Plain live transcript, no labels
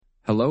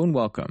Hello and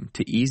welcome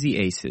to Easy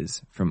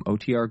Aces from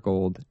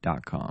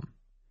OTRGold.com.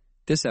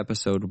 This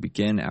episode will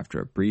begin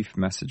after a brief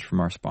message from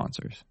our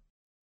sponsors.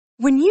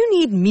 When you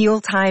need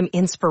mealtime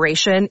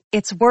inspiration,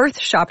 it's worth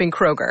shopping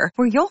Kroger,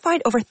 where you'll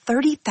find over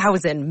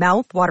 30,000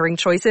 mouth-watering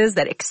choices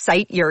that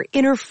excite your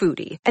inner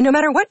foodie. And no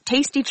matter what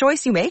tasty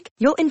choice you make,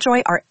 you'll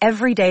enjoy our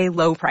everyday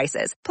low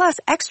prices, plus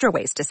extra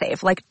ways to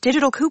save, like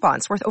digital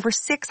coupons worth over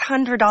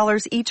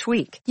 $600 each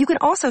week. You can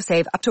also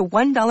save up to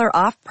 $1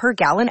 off per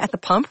gallon at the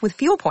pump with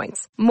fuel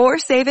points. More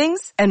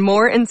savings and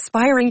more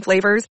inspiring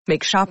flavors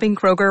make shopping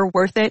Kroger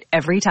worth it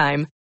every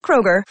time.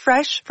 Kroger,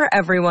 fresh for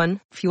everyone.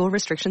 Fuel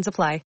restrictions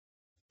apply.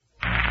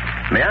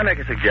 May I make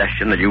a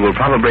suggestion that you will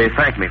probably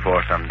thank me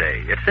for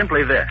someday? It's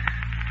simply this.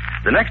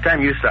 The next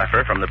time you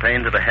suffer from the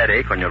pains of a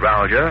headache or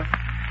neuralgia,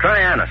 try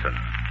Anacin.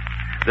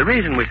 The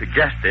reason we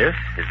suggest this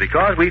is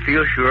because we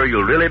feel sure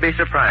you'll really be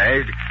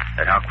surprised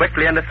at how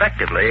quickly and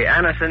effectively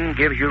Anacin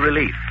gives you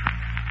relief.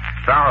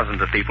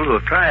 Thousands of people who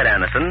have tried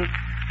Anacin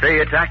say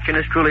its action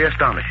is truly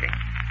astonishing.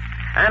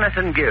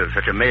 Anacin gives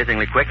such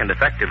amazingly quick and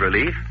effective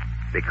relief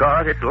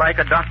because it's like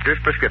a doctor's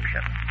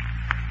prescription.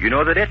 You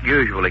know that it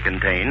usually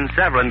contains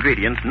several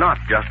ingredients, not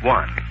just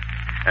one.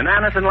 And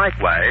Anacin,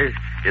 likewise,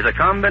 is a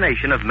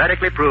combination of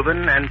medically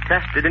proven and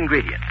tested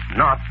ingredients,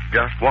 not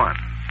just one.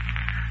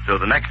 So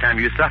the next time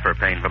you suffer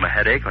pain from a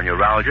headache or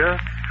neuralgia,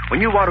 when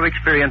you want to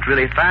experience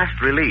really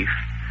fast relief,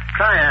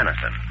 try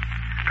Anacin.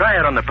 Try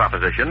it on the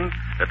proposition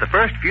that the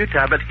first few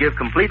tablets give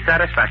complete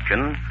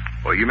satisfaction,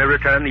 or you may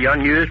return the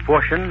unused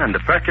portion and the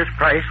purchase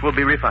price will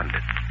be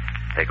refunded.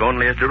 Take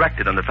only as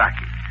directed on the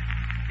package.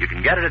 You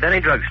can get it at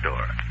any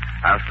drugstore.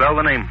 I'll spell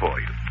the name for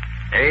you.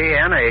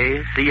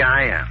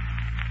 Anacin.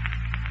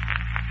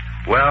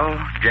 Well,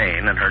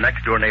 Jane and her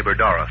next-door neighbor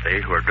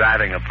Dorothy, who are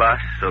driving a bus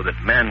so that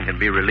men can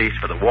be released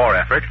for the war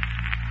effort,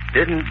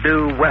 didn't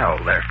do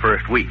well their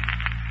first week.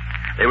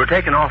 They were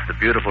taken off the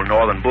beautiful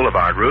Northern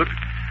Boulevard route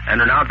and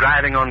are now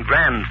driving on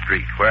Grand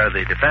Street, where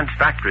the defense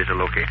factories are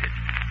located.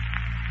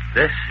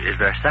 This is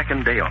their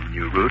second day on the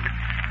new route,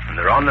 and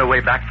they're on their way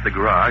back to the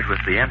garage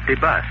with the empty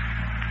bus.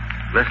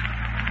 Listen.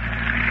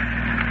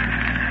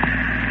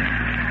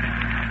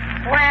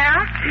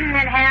 Well,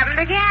 it happened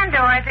again,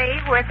 Dorothy.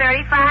 We're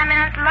 35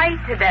 minutes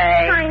late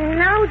today. I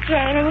know,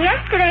 Jane, and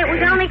yesterday it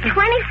was only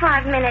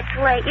 25 minutes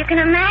late. You can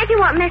imagine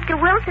what Mr.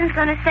 Wilson's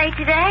going to say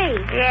today.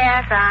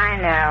 Yes, I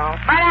know.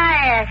 But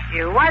I asked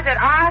you, was it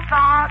our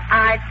fault?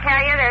 I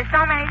tell you, there's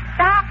so many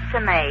stops to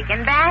make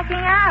and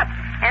backing up.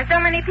 And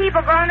so many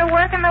people going to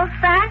work in those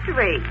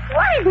factories.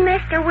 What does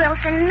Mr.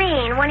 Wilson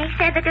mean when he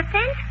said the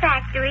defense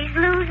factories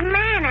lose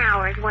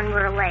man-hours when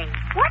we're late?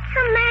 What's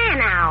a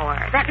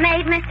man-hour that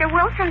made Mr.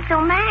 Wilson so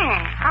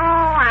mad?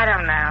 Oh, I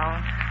don't know.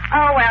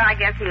 Oh, well, I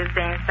guess he was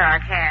being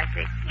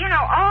sarcastic. You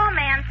know, all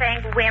men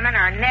think women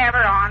are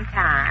never on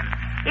time.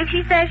 If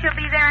she says she'll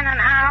be there in an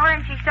hour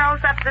and she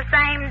shows up the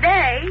same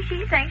day,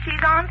 she thinks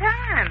she's on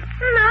time.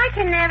 No, I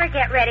can never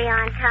get ready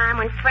on time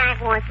when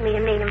Frank wants me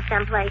to meet him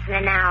someplace in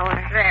an hour.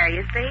 There,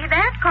 you see,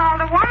 that's called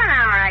a woman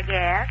hour, I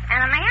guess.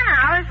 And a man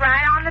hour is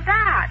right on the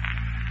dot.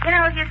 You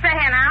know, if you say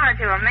an hour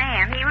to a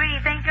man, he really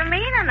thinks you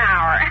mean an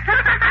hour.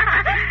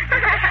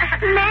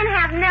 Men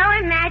have no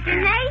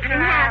imagination,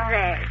 have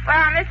they?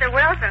 Well, Mr.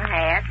 Wilson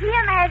has. He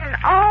imagined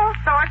all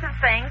sorts of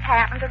things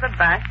happen to the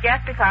bus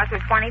just because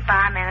we're 25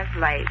 minutes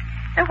late.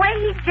 The way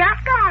he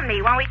jumped on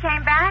me when we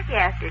came back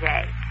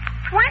yesterday.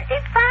 25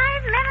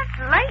 minutes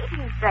late,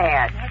 he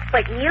said. Yes,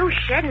 but you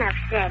shouldn't have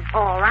said,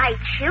 all right,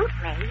 shoot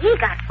me. He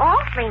got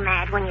awfully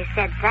mad when you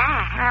said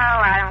that.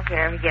 Oh, I don't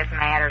care if he gets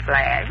mad or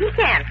glad. He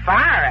can't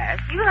fire us.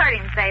 You heard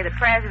him say the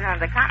president of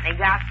the company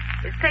got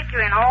his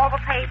picture in all the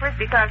papers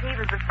because he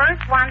was the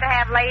first one to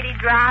have lady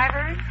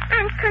drivers.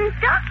 And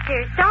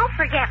conductors, don't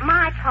forget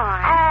my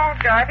part. Oh,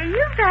 Dorothy,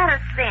 you've got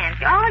a cinch.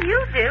 All you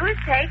do is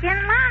take in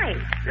money.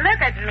 Look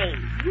at me.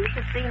 You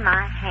should see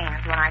my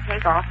hands when I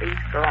take off these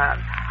gloves.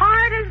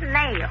 Hard as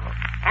nails.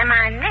 And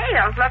my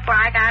nails look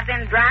like I've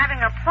been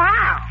driving a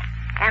plow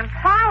and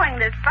plowing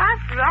this bus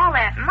through all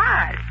that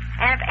mud.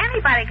 And if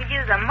anybody could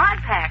use a mud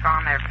pack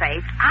on their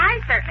face, I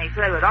certainly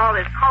could with all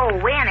this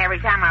cold wind every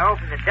time I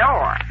open the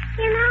door.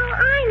 You know,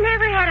 I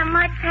never had a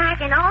mud pack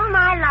in all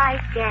my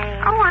life,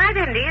 Jane. Oh, I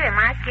didn't either.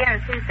 My skin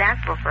is too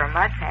sensitive for a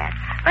mud pack.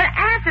 But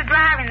after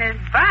driving this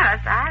bus,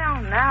 I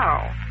don't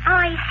know.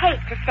 I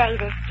hate to say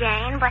this,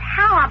 Jane, but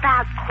how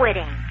about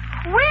quitting?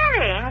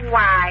 Quitting?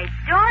 Why,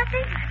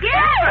 Dorothy,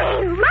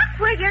 Jane, look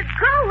where you're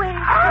going.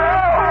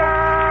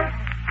 Oh!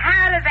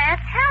 How did that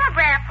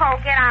telegraph pole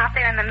get out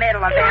there in the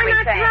middle of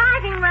everything? You're not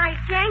driving right,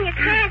 Jane. You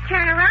can't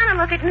turn around and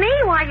look at me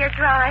while you're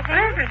driving.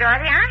 Listen,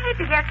 Dorothy, I hate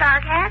to get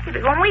sarcastic,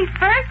 but when we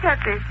first took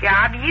this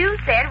job, you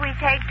said we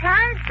take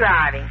turns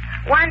driving.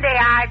 One day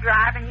I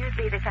drive and you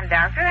be the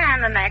conductor, and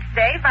the next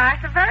day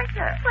vice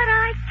versa. But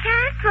I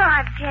can't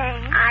drive,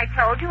 Jane. I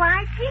told you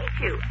I'd teach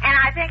you, and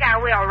I think I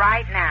will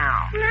right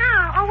now.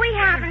 No, we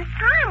haven't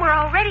time. We're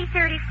already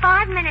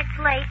 35 minutes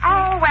late.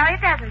 Oh, well,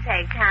 it doesn't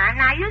take time.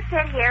 Now, you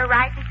sit here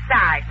right beside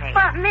beside me.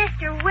 But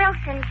Mr.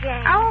 Wilson,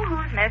 Jane. Oh,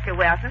 who's Mr.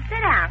 Wilson?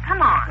 Sit down.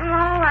 Come on.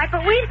 All right,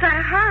 but we've got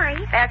to hurry.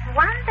 That's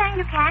one thing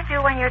you can't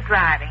do when you're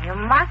driving. You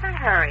mustn't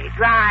hurry.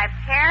 Drive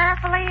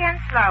carefully and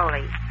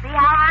slowly. See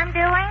how I'm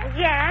doing?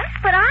 Yes,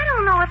 but I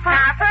don't know if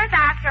Now, first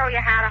I'll show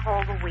you how to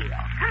hold the wheel.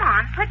 Come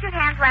on, put your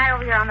hands right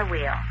over here on the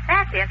wheel.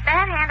 That's it.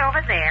 That hand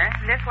over there,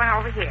 and this one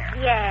over here.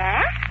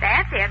 Yes?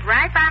 That's it,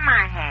 right by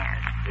my hand.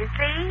 You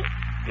see?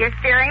 You're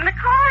steering the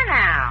car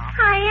now.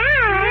 I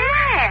am?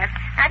 Yes.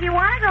 Now, if you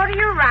want to go to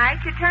your right,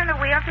 you turn the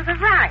wheel to the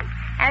right.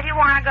 And if you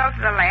want to go to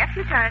the left,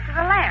 you turn it to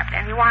the left.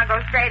 And if you want to go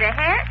straight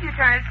ahead, you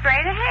turn it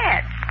straight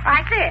ahead.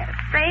 Like this.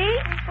 See?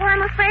 Well, I'm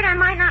afraid I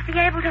might not be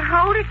able to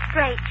hold it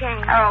straight,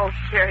 Jane. Oh,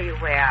 sure you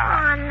will.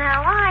 Oh, no,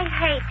 I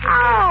hate to.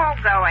 Oh,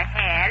 go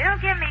ahead.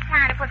 It'll give me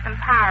time to put some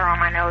powder on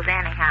my nose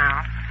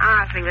anyhow.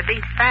 Honestly, with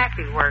these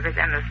factory workers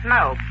and the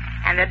smoke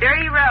and the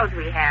dirty roads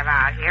we have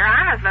out here,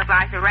 I must look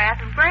like the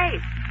wrath of grapes.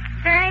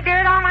 Is there any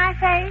dirt on my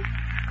face?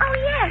 Oh,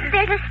 yes,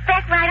 there's a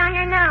speck right on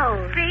your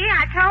nose. See,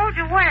 I told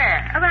you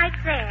where. Right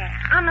there,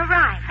 on the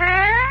right.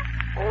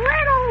 Huh?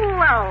 Little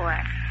lower.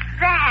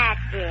 That's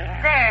it.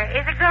 There.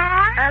 Is it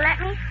gone? Let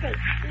me see.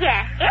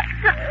 Yes,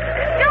 it's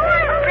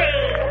Dorothy,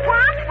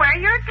 watch where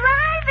you're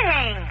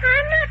driving.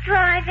 I'm not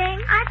driving.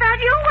 I thought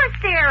you were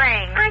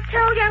steering. I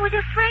told you I was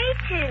afraid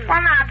to. Well,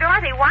 now,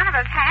 Dorothy, one of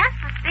us has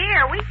to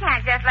steer. We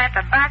can't just let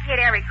the bus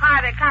hit every car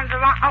that comes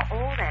along.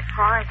 Oh, that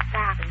car is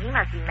stopping. He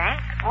must be mad.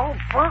 Oh,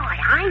 boy,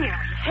 I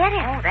nearly hit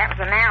him. Oh, that was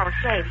a narrow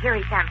shave. Here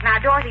he comes. Now,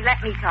 Dorothy,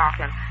 let me talk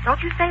to him. Don't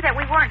you say that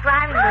we weren't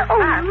driving this Oh,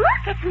 bus.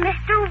 look, it's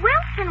Mr.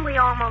 Wilson we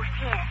almost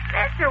hit.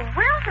 Mr.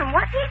 Wilson,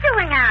 what's he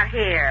doing out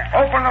here?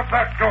 Open up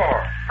that door.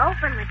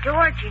 Open the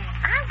door, Jane.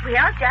 I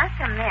will, just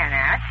a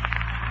minute.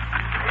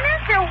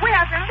 Mr.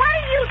 Wilson, what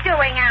are you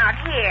doing out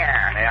here?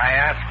 May I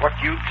ask what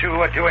you two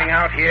are doing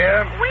out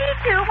here? We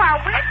two, while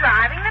we're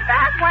driving the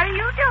bus, what are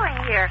you doing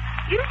here?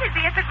 You should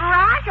be at the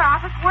garage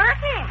office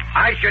working.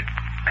 I should...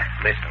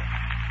 Listen,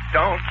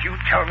 don't you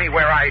tell me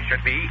where I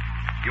should be.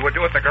 You were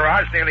due at the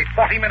garage nearly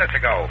 40 minutes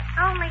ago.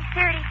 Only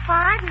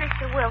 35,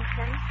 Mr.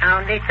 Wilson.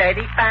 Only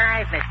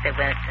 35, Mr.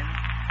 Wilson.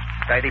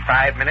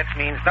 35 minutes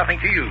means nothing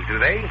to you, do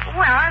they?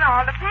 Well, it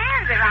all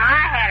depends. If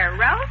I had a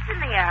roast in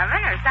the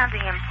oven or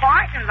something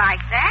important like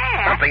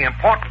that. Something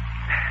important.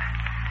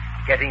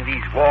 Getting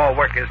these war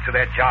workers to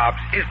their jobs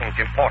isn't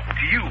important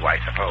to you, I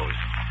suppose.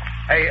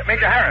 Hey,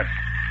 Major Harris,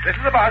 this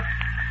is the bus.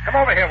 Come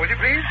over here, will you,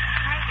 please?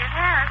 Major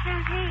Harris,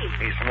 who's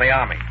he? He's from the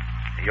Army.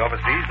 He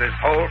oversees this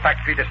whole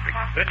factory district.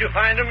 Did you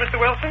find him, Mr.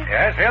 Wilson?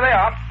 Yes, here they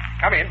are.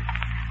 Come in.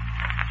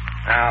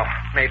 Now,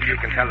 maybe you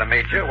can tell the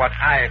Major what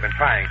I've been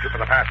trying to for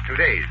the past 2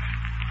 days.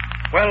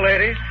 Well,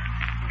 ladies,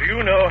 do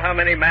you know how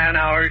many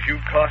man-hours you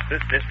cost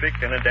this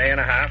district in a day and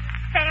a half?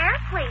 Fair,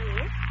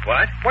 please.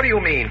 What? What do you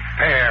mean,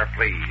 fair,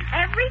 please?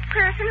 Every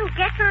person who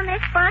gets on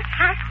this bus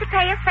has to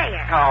pay a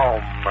fare.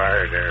 Oh,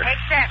 murder.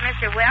 Except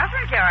Mr.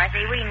 Wilson,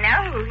 Dorothy. We know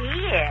who he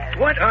is.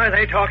 What are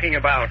they talking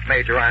about?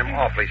 Major, I'm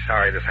awfully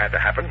sorry this had to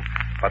happen,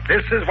 but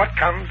this is what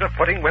comes of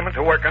putting women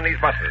to work on these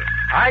buses.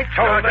 I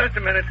told Just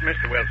a minute,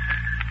 Mr. Wilson.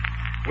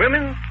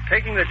 Women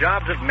taking the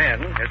jobs of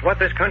men is what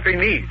this country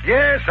needs.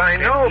 Yes, I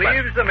know, It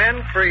leaves the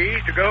men free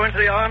to go into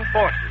the armed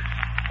forces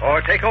or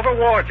take over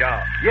war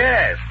jobs.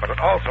 Yes, but it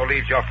also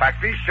leaves your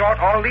factories short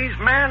all these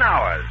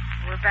man-hours.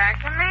 We're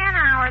back to man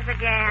hours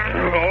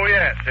again. Oh,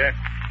 yes.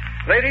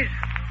 Ladies,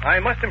 I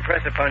must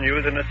impress upon you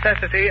the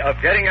necessity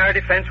of getting our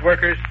defense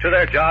workers to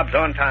their jobs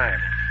on time.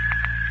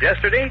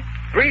 Yesterday,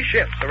 3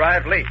 ships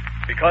arrived late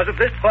because of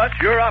this bus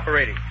you're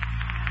operating.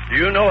 Do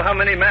you know how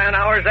many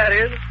man-hours that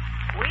is?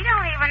 We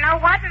don't even know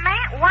what 1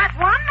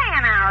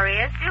 man hour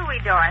is, do we,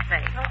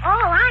 Dorothy? Well,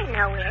 all I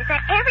know is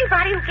that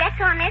everybody who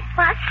gets on this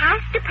bus has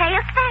to pay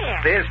a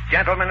fare. This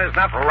gentleman is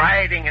not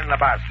riding in the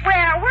bus.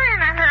 Well, we're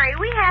in a hurry.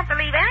 We have to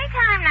leave any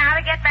time now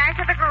to get back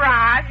to the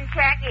garage and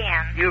check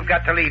in. You've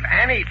got to leave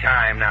any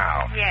time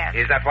now. Yes.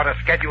 Is that what a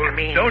schedule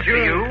means Don't to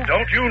you?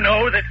 you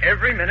know that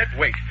every minute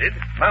wasted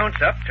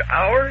mounts up to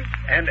hours,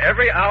 and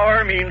every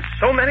hour means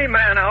so many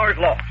man-hours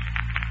lost?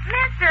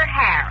 Mr.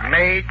 Harris.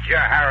 Major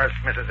Harris,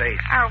 Mrs. Ace.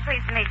 Oh,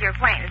 pleased to meet your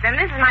acquaintance. And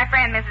this is my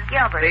friend, Mrs.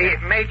 Gilbert.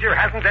 The Major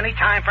hasn't any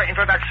time for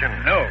introduction.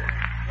 No.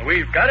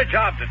 We've got a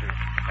job to do.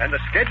 And the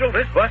schedule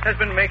this bus has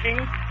been making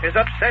is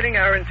upsetting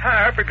our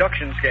entire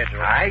production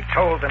schedule. I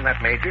told them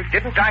that, Major.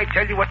 Didn't I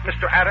tell you what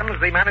Mr.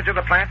 Adams, the manager of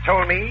the plant,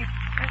 told me?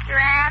 Mr.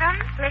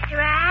 Adams? Mr.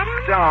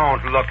 Adams?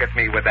 Don't look at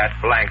me with that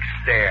blank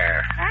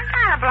stare. That's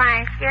not a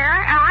blank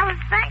stare. I was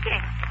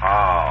thinking.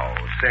 Oh,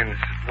 since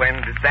when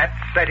did that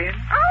set in?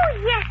 Oh,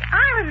 yes,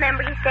 I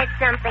remember you said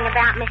something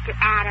about Mr.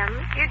 Adams.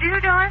 You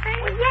do, Dorothy?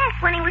 Well, yes,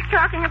 when he was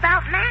talking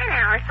about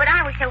man-hours, but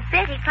I was so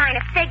busy trying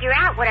to figure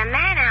out what a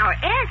man-hour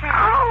is.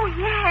 Oh,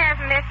 yes,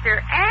 Mr.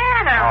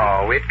 Adams.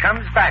 Oh, it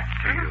comes back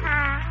to you.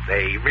 Mhm.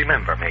 They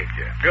remember,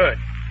 Major. Good.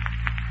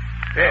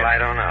 Well, I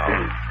don't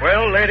know.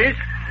 Well, ladies,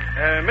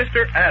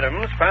 Mr.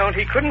 Adams found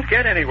he couldn't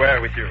get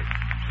anywhere with you.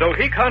 So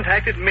he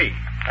contacted me.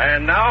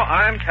 And now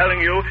I'm telling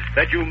you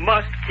that you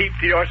must keep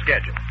to your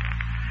schedule.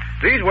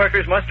 These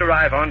workers must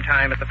arrive on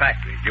time at the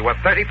factory. You were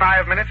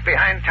 35 minutes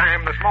behind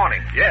time this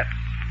morning. Yes.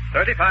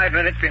 35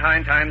 minutes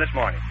behind time this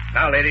morning.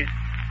 Now, ladies,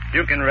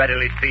 you can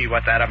readily see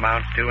what that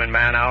amounts to in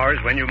man-hours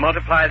when you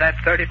multiply that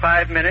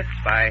 35 minutes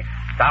by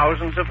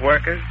thousands of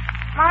workers.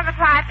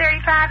 Multiply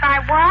 35 by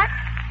what?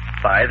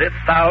 By the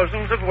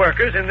thousands of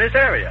workers in this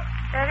area.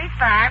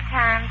 35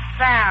 times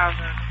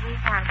thousands. 3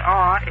 times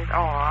odd is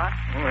odd.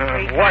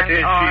 What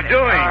is she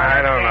doing?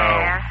 I don't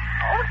know.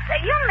 Oh, say,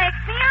 you mix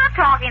me up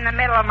talking in the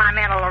middle of my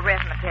mental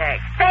arithmetic.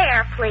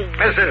 Fare, please.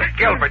 Mrs.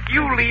 Gilbert,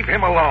 you leave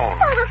him alone.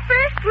 Well, the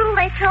first rule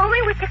they told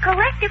me was to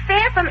collect a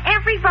fare from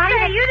everybody.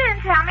 Say, you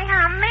didn't tell me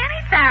how many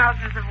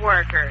thousands of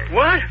workers.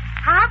 What?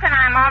 How can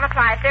I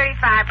multiply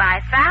 35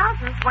 by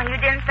thousands when you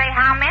didn't say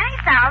how many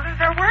thousands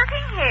are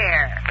working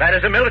here? That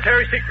is a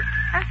military secret.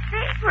 A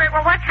secret?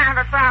 Well, what kind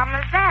of a problem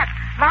is that?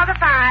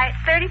 Multiply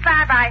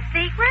 35 by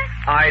secret?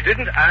 I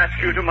didn't ask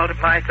you to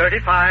multiply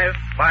 35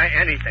 by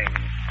anything.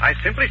 I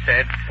simply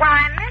said...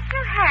 Why, Mr.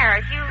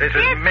 Harris, you This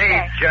did is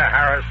Major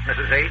Harris,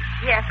 Mrs. Ace.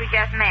 Yes, we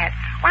just met.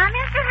 Why,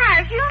 Mr.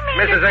 Harris, you mean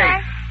Mrs. to say...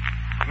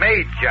 Ace,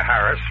 Major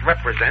Harris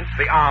represents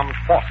the armed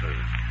forces.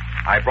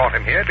 I brought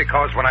him here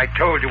because when I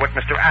told you what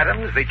Mr.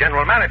 Adams, the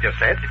general manager,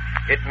 said,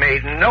 it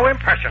made no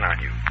impression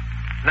on you.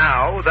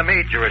 Now, the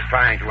Major is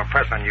trying to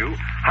impress on you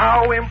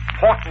how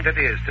important it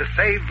is to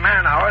save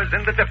man-hours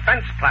in the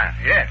defense plan.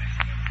 Yes.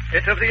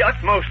 It's of the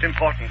utmost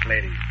importance,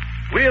 ladies.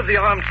 We of the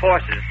armed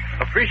forces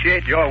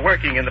appreciate your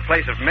working in the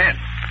place of men.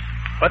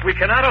 But we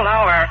cannot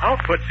allow our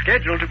output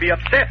schedule to be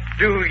upset.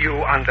 Do you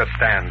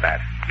understand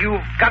that?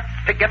 You've got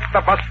to get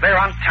the bus there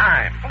on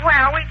time.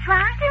 Well, we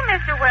try to,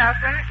 Mr.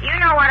 Wilson. You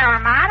know what our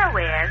motto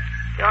is,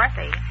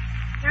 Dorothy.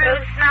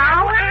 Through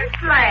snow and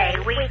sleigh,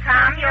 we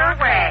come your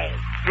way.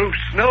 Through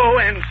snow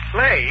and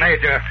sleigh?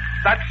 Major,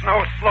 that's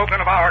no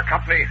slogan of our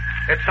company.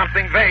 It's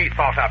something they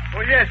thought up.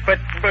 Oh, yes,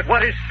 but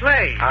what is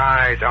sleigh?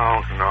 I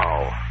don't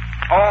know.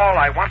 All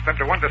I want them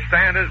to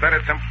understand is that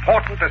it's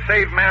important to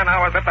save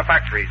man-hours at the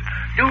factories.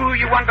 Do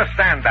you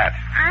understand that?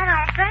 I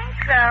don't think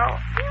so.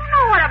 You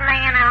know what a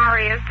man-hour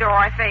is,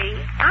 Dorothy.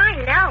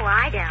 I know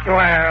I don't.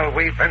 Well,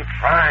 we've been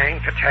trying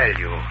to tell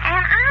you.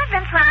 And I've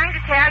been trying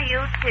to tell you,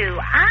 too.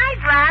 I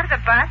drive the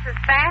bus as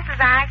fast as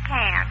I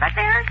can, but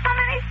there are so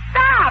many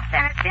stops,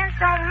 and it's been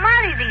so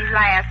muddy these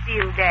last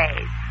few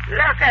days.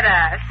 Look at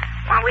us.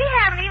 Well, we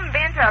haven't even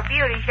been to a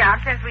beauty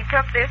shop since we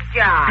took this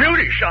job.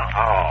 Beauty shop?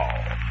 Oh,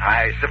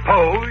 I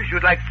suppose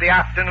you'd like the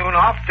afternoon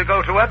off to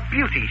go to a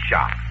beauty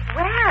shop.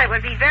 Well, it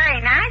would be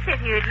very nice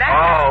if you'd let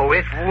us. Oh,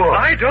 it would.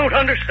 I don't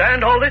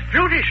understand all this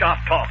beauty shop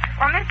talk.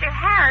 Well, Mr.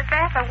 Harris,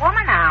 that's a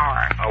woman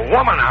hour. A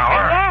woman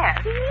hour?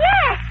 Yes.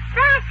 Yes,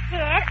 that's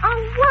it. A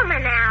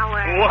woman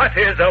hour. What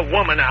is a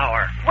woman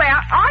hour? Well,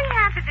 all you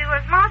have to do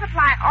is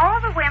multiply all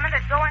the women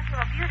that go into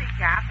a beauty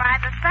shop by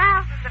the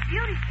thousands of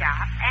beauty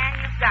shops,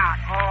 and you've got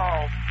it.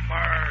 Oh,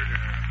 murder.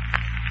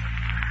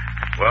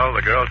 Well,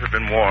 the girls have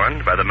been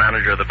warned by the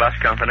manager of the bus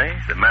company,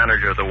 the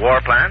manager of the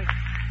war plant,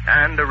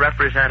 and a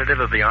representative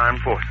of the armed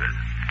forces.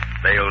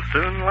 They'll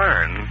soon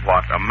learn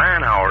what a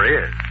man-hour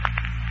is.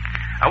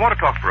 I want to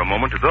talk for a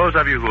moment to those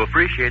of you who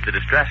appreciate the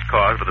distress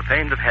caused by the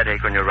pains of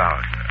headache on your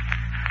neuralgia.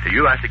 To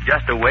you, I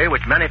suggest a way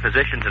which many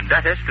physicians and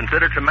dentists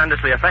consider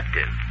tremendously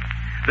effective.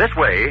 This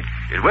way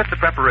is with the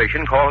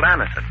preparation called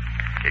Anacin.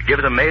 It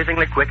gives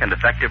amazingly quick and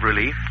effective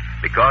relief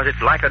because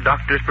it's like a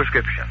doctor's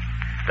prescription.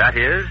 That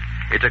is,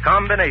 it's a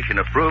combination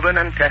of proven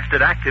and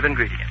tested active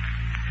ingredients.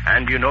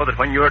 And you know that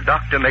when your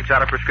doctor makes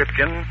out a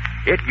prescription,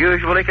 it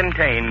usually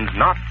contains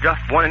not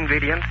just one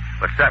ingredient,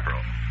 but several.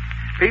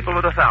 People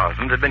of the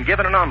thousands have been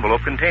given an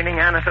envelope containing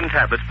Anacin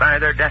tablets by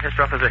their dentist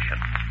or physician.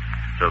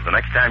 So the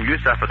next time you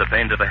suffer the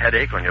pains of a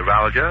headache or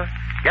neuralgia,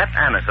 get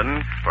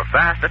Anacin for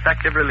fast,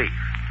 effective relief.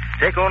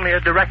 Take only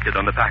as directed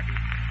on the package.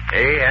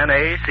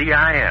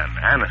 A-N-A-C-I-N,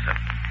 Anacin,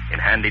 in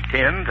handy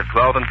tins of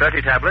 12 and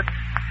 30 tablets,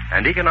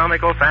 and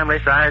economical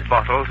family-sized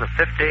bottles of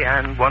 50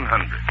 and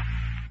 100.